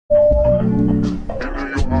So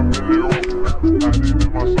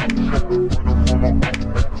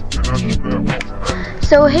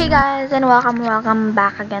hey guys, and welcome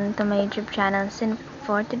back again to my YouTube channel. And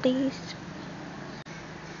for today's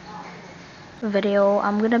video,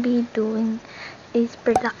 I'm gonna be doing a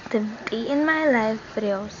productive day in my life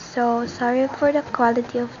video. So sorry for the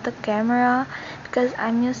quality of the camera because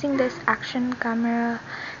I'm using this action camera,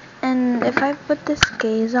 and if I put this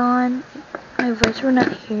case on, my voice will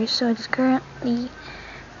not hear. So it's currently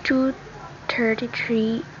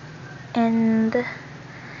 2:33, and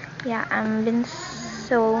yeah, I'm been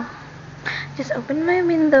so just open my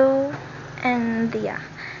window, and yeah,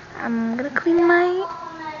 I'm gonna clean my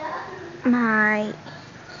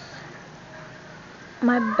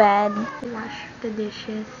bed, wash the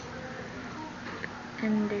dishes,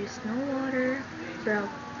 and there's no water, bro.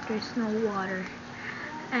 There's no water,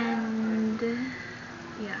 and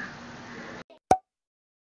yeah.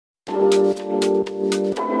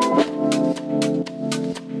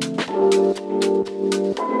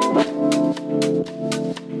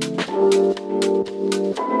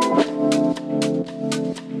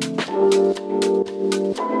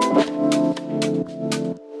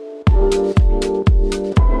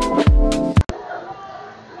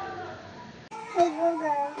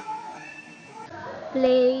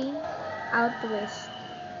 Play out west.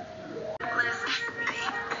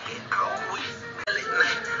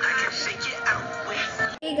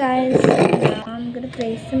 Hey guys, now I'm gonna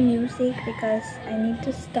play some music because I need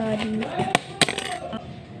to study.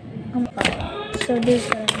 So this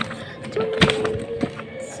one.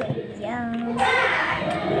 So yeah.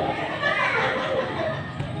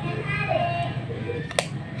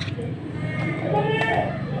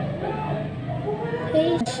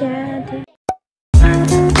 Hey Chad.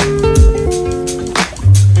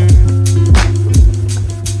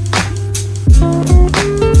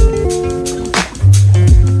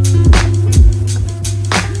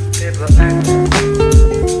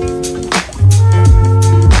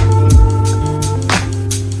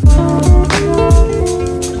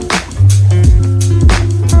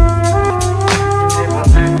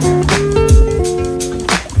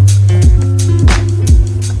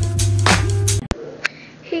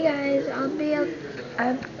 Hey guys,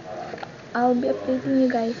 I'll be updating you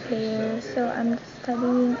guys later. So I'm just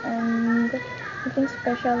studying and nothing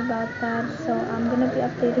special about that. So I'm gonna be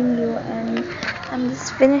updating you, and I'm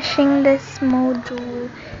just finishing this module.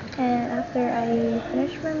 And after I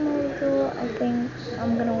finish my module, I think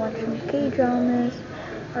I'm gonna watch some K-dramas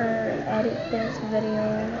or edit this video.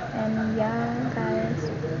 And yeah, guys.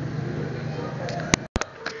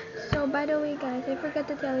 So by the way guys, I forgot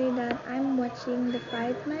to tell you that I'm watching The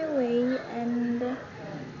Fight My Way, and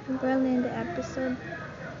we're in the episode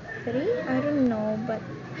 3? I don't know, but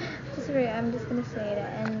I'm just gonna say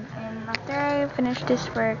that, and after I finish this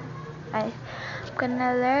work, I'm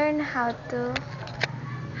gonna learn how to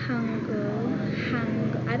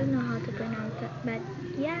I don't know how to pronounce it, but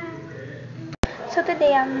yeah. So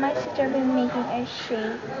today my sister been making a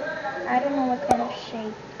shake. I don't know what kind of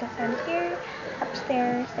shake because I'm here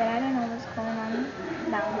upstairs and I don't know what's going on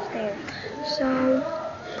downstairs. So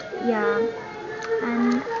yeah,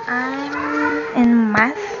 and I'm in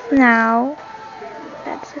math now.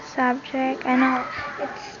 That's the subject. I know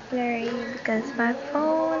it's blurry because my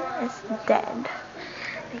phone is dead.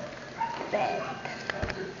 Like dead.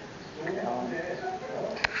 So,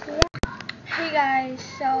 yeah. Hey guys,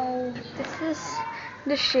 so this is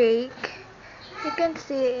the shake. You can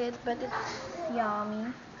see it, but it's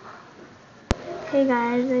yummy. Hey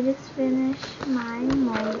guys, I just finished my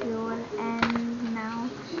module, and now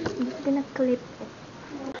I'm just gonna clip it.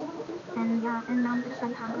 And yeah, and now I'm gonna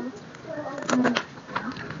start hanging.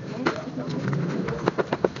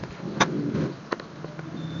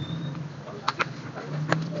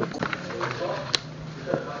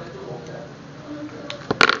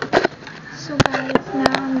 So guys,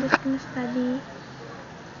 now I'm just gonna study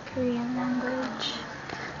Korean language.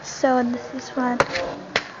 So this is what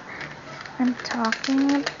I'm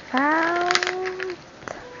talking about.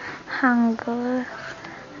 Hangul,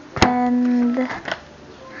 and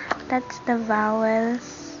that's the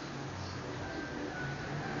vowels,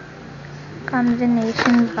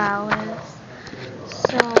 combination vowels.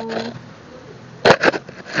 So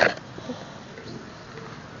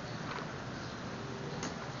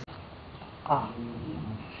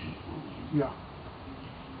yeah,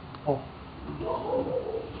 oh,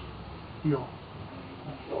 yeah.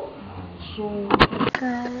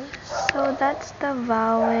 So that's the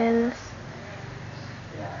vowels,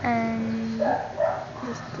 and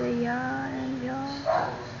just the ya and ya.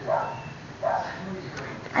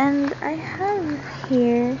 And I have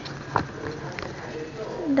here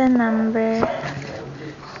the number.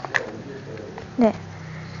 네.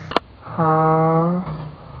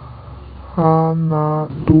 하나,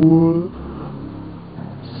 둘,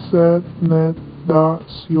 셋, 넷,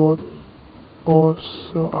 다섯, 여섯,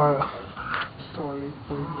 sorry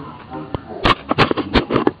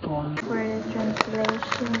For the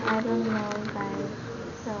translation, I don't know, guys.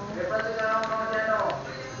 So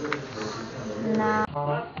now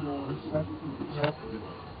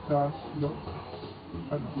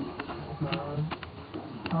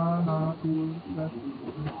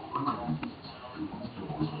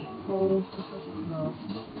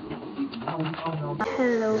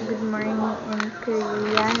hello, good morning in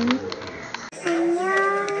Korean.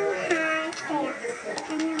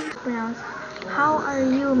 Pronounce. How are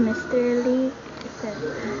you, Mr. Lee? It says,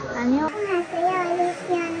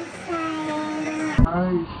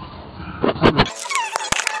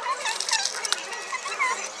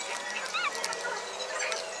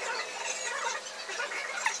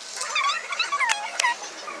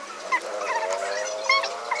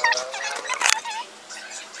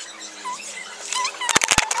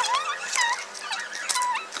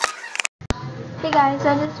 hey guys,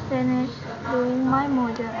 I just finished doing my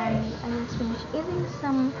module and I just finished eating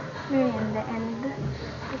some merienda and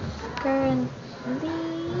it's currently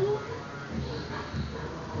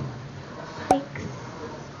 6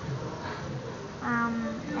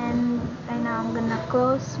 and right now I'm gonna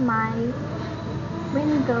close my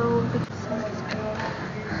window because it's cold.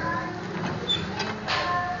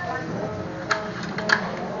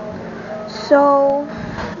 So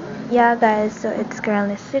yeah guys, so it's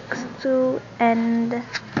currently 6:02 and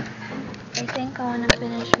I think I wanna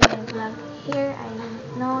finish my vlog here. I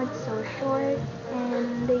know it's so short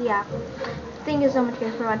and yeah. Thank you so much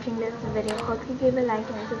guys for watching this video. Hope you give a like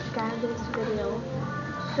and subscribe to this video.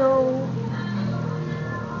 So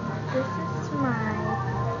this is my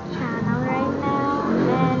channel right now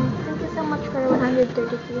and thank you so much for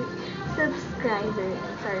 133 subscribers.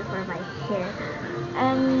 Sorry for my hair.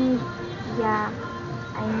 And yeah,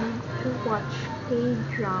 I need to watch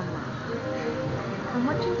K-drama. I'm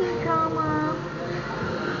watching K-drama.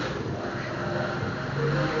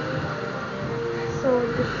 So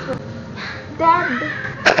this was Dad.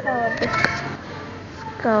 So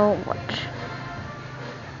let's go watch.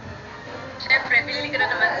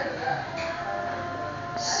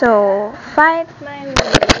 So Fight My Way.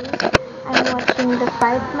 I'm watching the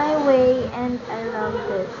Fight My Way and I love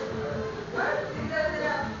this.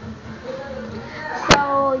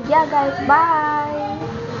 So yeah guys, bye.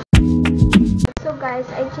 So guys,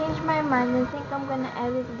 I changed my mind. I think I'm gonna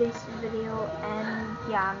edit this video and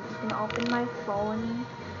yeah, I'm just gonna open my phone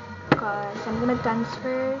because I'm gonna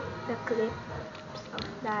transfer the clips of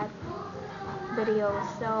that video.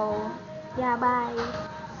 So yeah,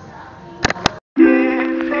 bye.